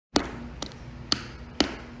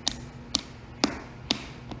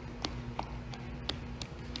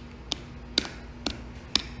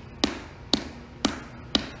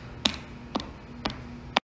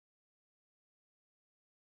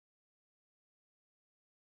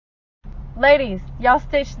Ladies, y'all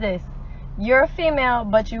stitch this. You're a female,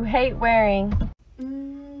 but you hate wearing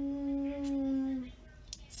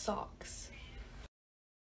socks.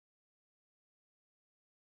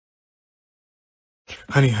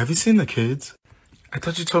 Honey, have you seen the kids? I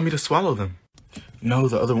thought you told me to swallow them. No,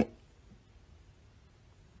 the other one.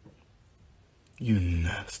 You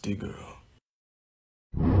nasty girl.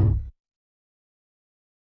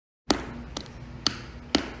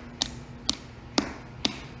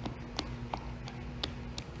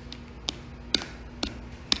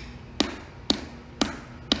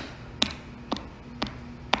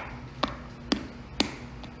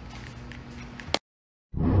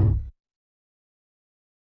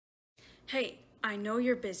 Hey, I know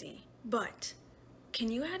you're busy, but can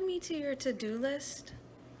you add me to your to-do list?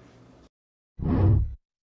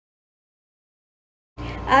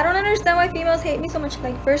 I don't understand why females hate me so much.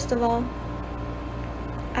 Like, first of all,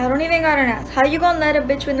 I don't even got an ass. How you gonna let a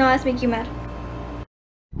bitch with no ass make you mad?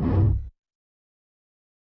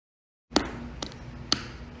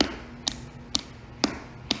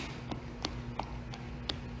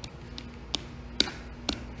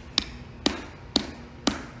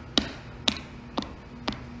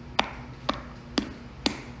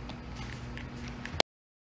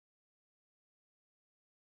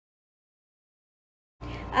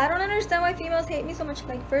 I don't understand why females hate me so much.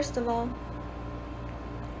 Like, first of all,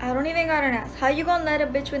 I don't even got an ass. How you gonna let a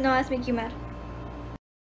bitch with no ass make you mad?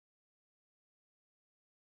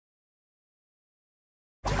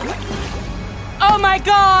 Oh my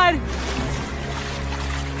god!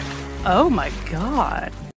 Oh my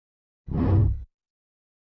god.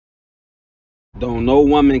 Don't no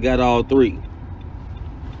woman got all three.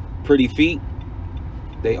 Pretty feet,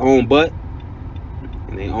 they own butt,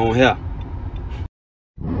 and they own hair.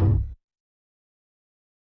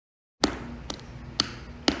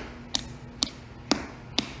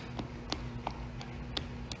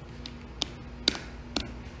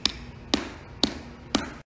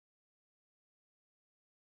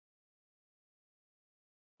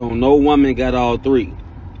 Don't no woman got all three.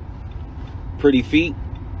 Pretty feet,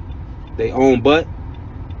 they own butt,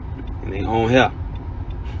 and they own hair.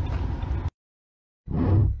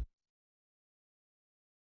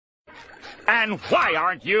 And why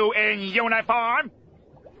aren't you in uniform?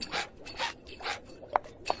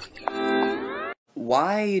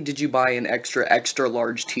 Why did you buy an extra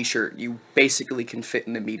large t-shirt? You basically can fit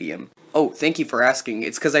in a medium. Oh, thank you for asking.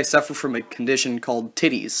 It's because I suffer from a condition called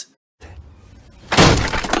titties.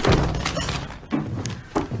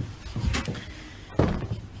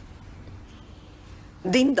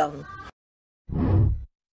 Ding dong.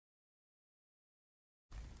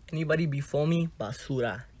 Anybody before me,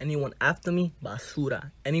 basura. Anyone after me,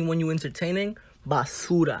 basura. Anyone you entertaining,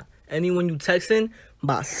 basura. Anyone you texting,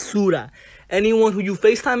 basura. Anyone who you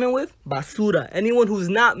FaceTiming with, basura. Anyone who's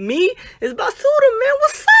not me is basura, man.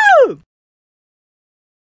 What's up?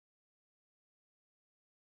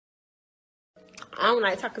 I don't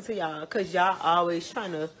like talking to y'all because y'all always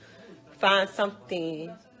trying to find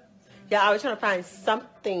something. Y'all always trying to find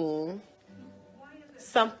something.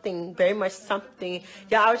 Something, very much something.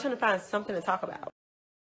 Y'all always trying to find something to talk about.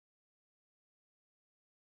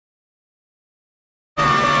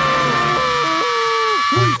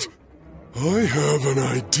 Wait! I have an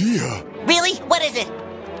idea. Really? What is it?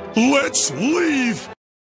 Let's leave!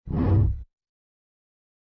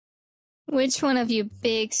 Which one of you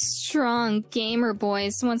big, strong gamer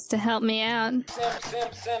boys wants to help me out?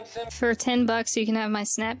 Sim. For $10 you can have my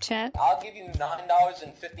Snapchat. I'll give you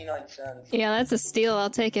 $9.59. Yeah, that's a steal. I'll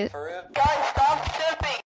take it. For real? Guys, stop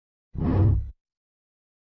simping!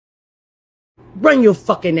 Bring your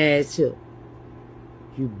fucking ass here.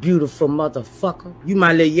 You beautiful motherfucker. You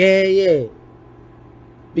my little yeah.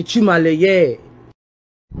 Bitch, you my little yeah.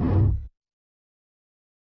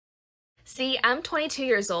 See, I'm 22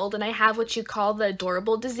 years old and I have what you call the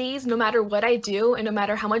adorable disease. No matter what I do and no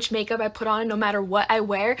matter how much makeup I put on, no matter what I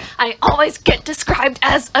wear, I always get described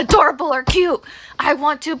as adorable or cute. I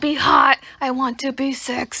want to be hot. I want to be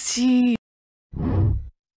sexy.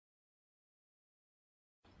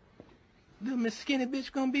 Little Miss Skinny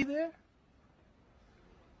bitch gonna be there?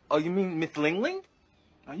 Oh, you mean Miss Lingling?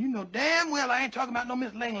 Now you know damn well I ain't talking about no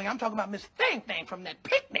Miss Lingling. I'm talking about Miss Thing from that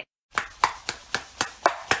picnic.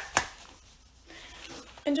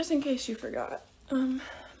 And just in case you forgot,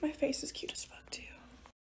 my face is cute as fuck too.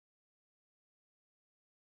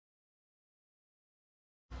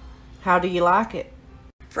 How do you like it?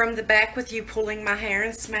 From the back with you pulling my hair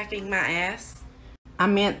and smacking my ass? I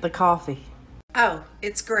meant the coffee. Oh,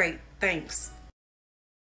 it's great. Thanks.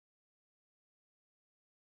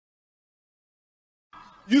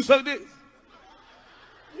 You suck dick?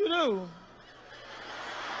 You do?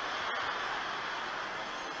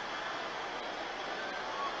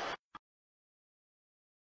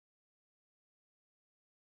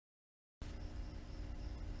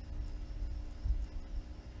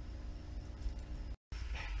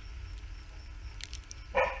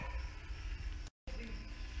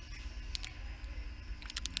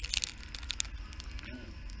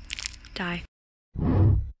 die.